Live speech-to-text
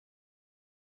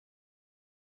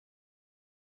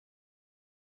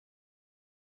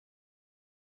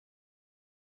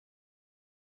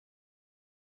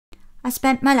I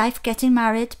spent my life getting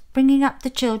married, bringing up the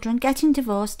children, getting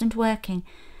divorced and working.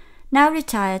 Now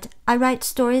retired, I write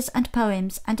stories and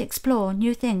poems and explore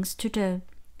new things to do.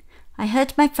 I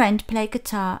heard my friend play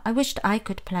guitar. I wished I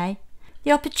could play.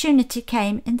 The opportunity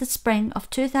came in the spring of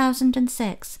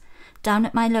 2006, down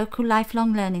at my local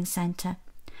lifelong learning centre.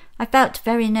 I felt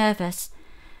very nervous.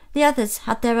 The others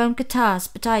had their own guitars,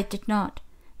 but I did not.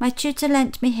 My tutor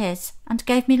lent me his and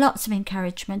gave me lots of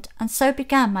encouragement, and so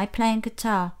began my playing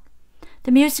guitar.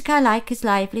 The music I like is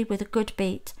lively with a good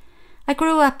beat. I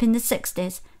grew up in the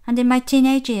 60s, and in my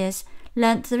teenage years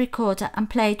learnt the recorder and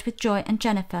played with Joy and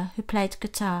Jennifer, who played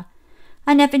guitar.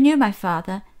 I never knew my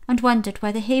father and wondered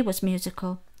whether he was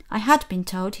musical. I had been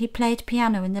told he played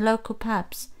piano in the local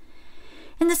pubs.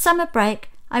 In the summer break,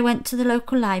 I went to the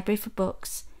local library for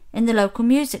books. In the local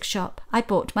music shop, I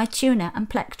bought my tuner and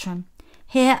plectrum.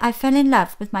 Here I fell in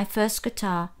love with my first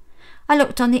guitar. I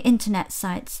looked on the internet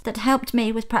sites that helped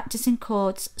me with practicing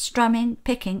chords, strumming,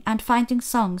 picking and finding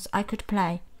songs I could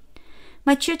play.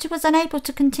 My tutor was unable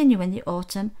to continue in the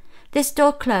autumn. This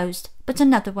door closed, but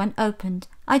another one opened.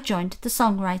 I joined the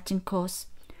songwriting course.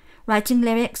 Writing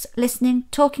lyrics, listening,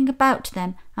 talking about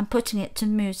them and putting it to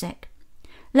music.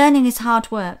 Learning is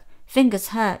hard work. Fingers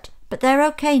hurt, but they're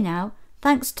okay now.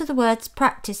 Thanks to the words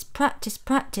practice, practice,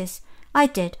 practice. I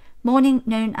did, morning,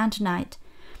 noon and night.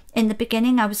 In the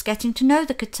beginning I was getting to know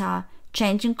the guitar,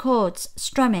 changing chords,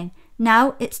 strumming.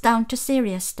 Now it's down to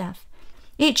serious stuff.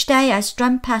 Each day I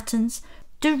strum patterns,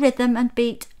 do rhythm and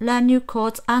beat, learn new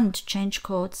chords and change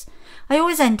chords. I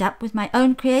always end up with my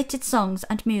own created songs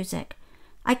and music.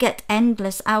 I get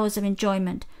endless hours of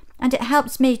enjoyment, and it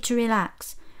helps me to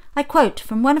relax. I quote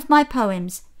from one of my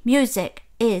poems, "Music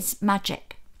is magic."